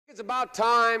It's about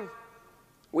time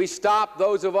we stop,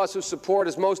 those of us who support,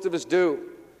 as most of us do,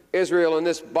 Israel in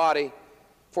this body,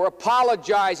 for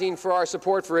apologizing for our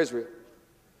support for Israel.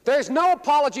 There's no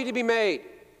apology to be made.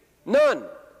 None.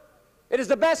 It is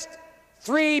the best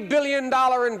 $3 billion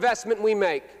investment we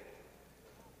make.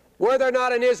 Were there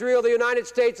not an Israel, the United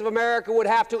States of America would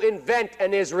have to invent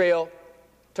an Israel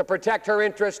to protect her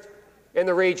interest in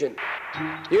the region.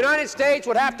 The United States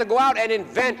would have to go out and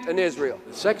invent an Israel.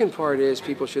 The second part is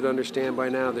people should understand by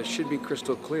now, this should be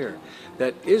crystal clear,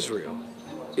 that Israel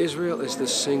is the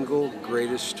single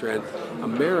greatest strength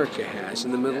America has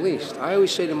in the Middle East. I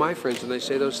always say to my friends when they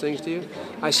say those things to you,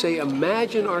 I say,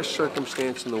 imagine our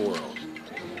circumstance in the world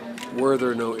were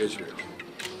there no Israel.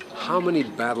 How many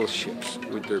battleships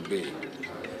would there be?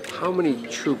 How many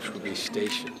troops would be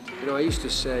stationed? You know, I used to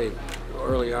say,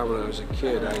 early on when I was a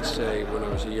kid, I'd say, when I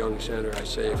was a young senator, I'd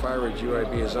say, if I were a Jew, I'd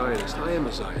be a Zionist. I am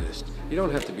a Zionist. You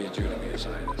don't have to be a Jew to be a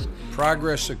Zionist.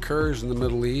 Progress occurs in the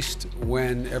Middle East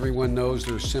when everyone knows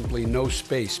there's simply no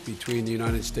space between the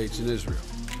United States and Israel.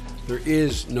 There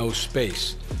is no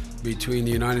space between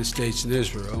the United States and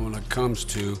Israel when it comes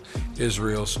to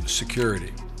Israel's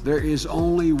security. There is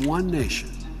only one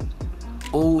nation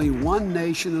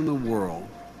in the world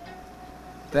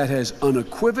that has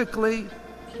unequivocally,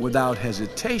 without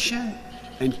hesitation,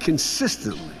 and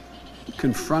consistently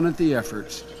confronted the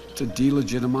efforts to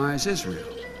delegitimize Israel.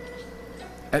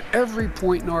 At every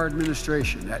point in our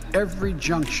administration, at every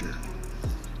juncture,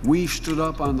 we've stood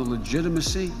up on the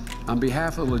legitimacy, on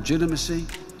behalf of the legitimacy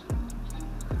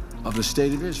of the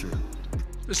State of Israel.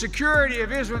 The security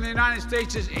of Israel and the United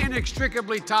States is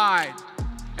inextricably tied,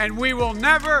 and we will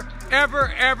never,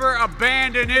 ever, ever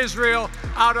abandon Israel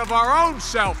out of our own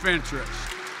self-interest.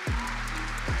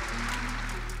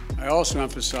 I also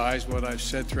emphasize what I've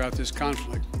said throughout this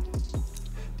conflict.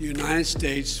 The United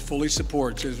States fully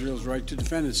supports Israel's right to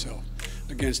defend itself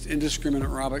against indiscriminate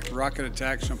rocket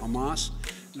attacks from Hamas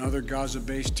and other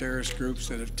Gaza-based terrorist groups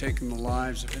that have taken the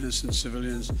lives of innocent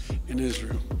civilians in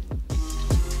Israel.